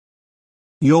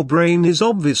Your brain is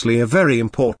obviously a very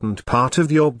important part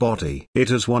of your body.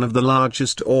 It is one of the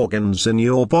largest organs in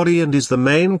your body and is the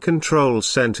main control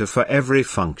center for every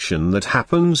function that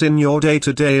happens in your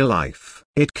day-to-day life.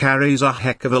 It carries a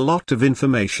heck of a lot of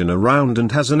information around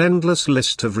and has an endless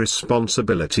list of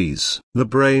responsibilities. The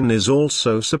brain is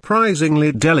also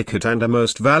surprisingly delicate and a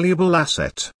most valuable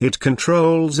asset. It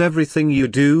controls everything you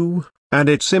do, and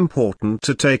it's important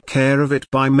to take care of it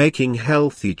by making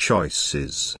healthy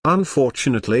choices.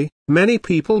 Unfortunately, many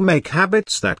people make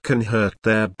habits that can hurt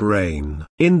their brain.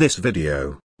 In this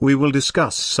video, we will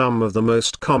discuss some of the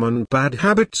most common bad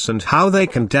habits and how they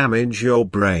can damage your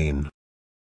brain.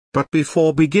 But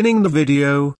before beginning the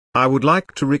video, I would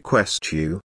like to request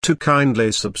you to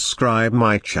kindly subscribe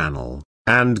my channel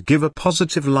and give a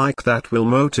positive like that will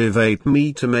motivate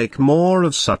me to make more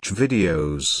of such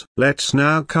videos. Let's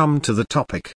now come to the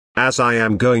topic, as I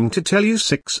am going to tell you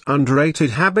 6 underrated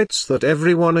habits that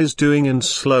everyone is doing and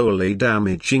slowly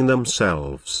damaging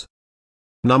themselves.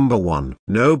 Number 1.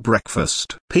 No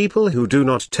breakfast. People who do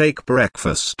not take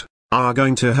breakfast are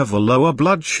going to have a lower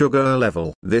blood sugar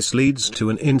level. This leads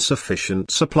to an insufficient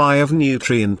supply of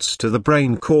nutrients to the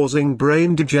brain, causing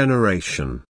brain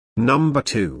degeneration. Number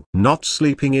 2. Not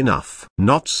sleeping enough.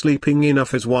 Not sleeping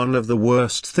enough is one of the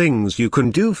worst things you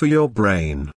can do for your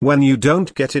brain. When you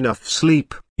don't get enough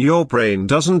sleep, your brain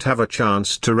doesn't have a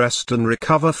chance to rest and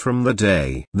recover from the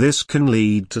day. This can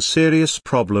lead to serious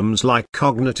problems like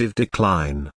cognitive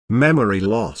decline, memory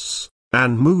loss,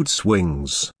 and mood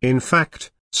swings. In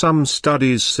fact, some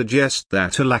studies suggest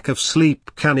that a lack of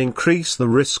sleep can increase the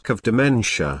risk of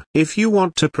dementia. If you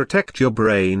want to protect your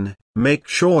brain, make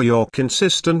sure you're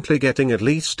consistently getting at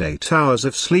least 8 hours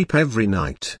of sleep every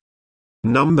night.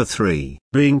 Number 3.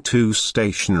 Being too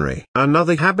stationary.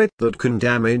 Another habit that can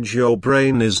damage your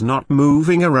brain is not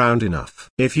moving around enough.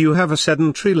 If you have a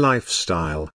sedentary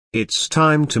lifestyle, it's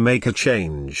time to make a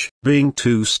change. Being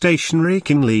too stationary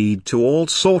can lead to all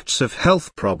sorts of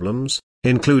health problems,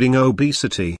 including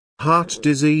obesity, heart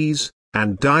disease,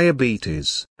 and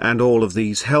diabetes. And all of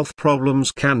these health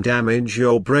problems can damage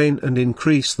your brain and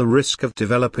increase the risk of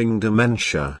developing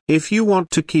dementia. If you want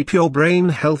to keep your brain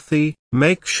healthy,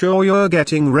 make sure you're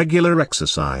getting regular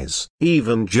exercise.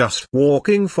 Even just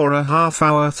walking for a half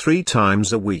hour 3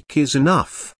 times a week is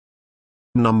enough.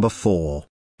 Number 4.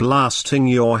 Blasting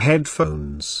your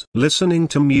headphones. Listening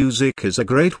to music is a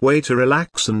great way to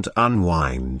relax and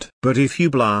unwind. But if you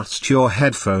blast your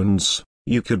headphones,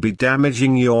 you could be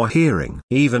damaging your hearing.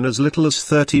 Even as little as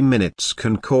 30 minutes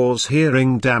can cause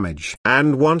hearing damage.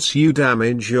 And once you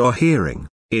damage your hearing,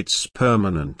 it's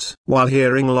permanent. While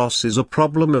hearing loss is a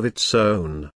problem of its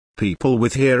own, people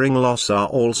with hearing loss are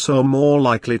also more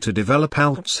likely to develop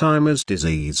Alzheimer's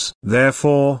disease.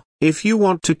 Therefore, if you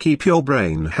want to keep your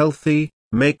brain healthy,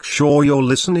 make sure you're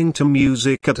listening to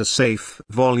music at a safe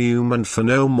volume and for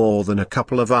no more than a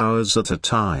couple of hours at a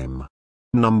time.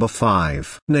 Number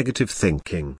 5. Negative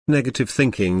thinking. Negative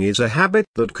thinking is a habit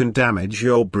that can damage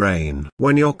your brain.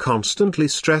 When you're constantly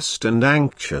stressed and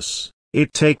anxious,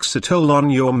 it takes a toll on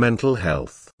your mental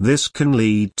health. This can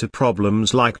lead to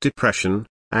problems like depression,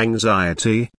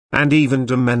 anxiety, and even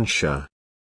dementia.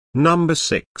 Number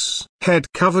 6.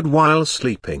 Head covered while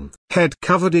sleeping. Head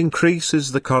covered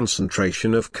increases the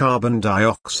concentration of carbon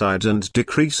dioxide and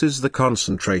decreases the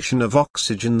concentration of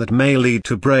oxygen that may lead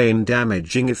to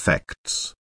brain-damaging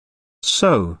effects.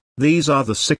 So, these are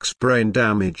the 6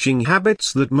 brain-damaging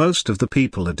habits that most of the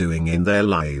people are doing in their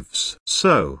lives.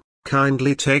 So,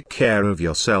 kindly take care of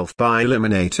yourself by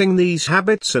eliminating these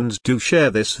habits and do share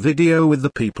this video with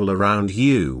the people around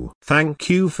you. Thank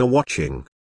you for watching.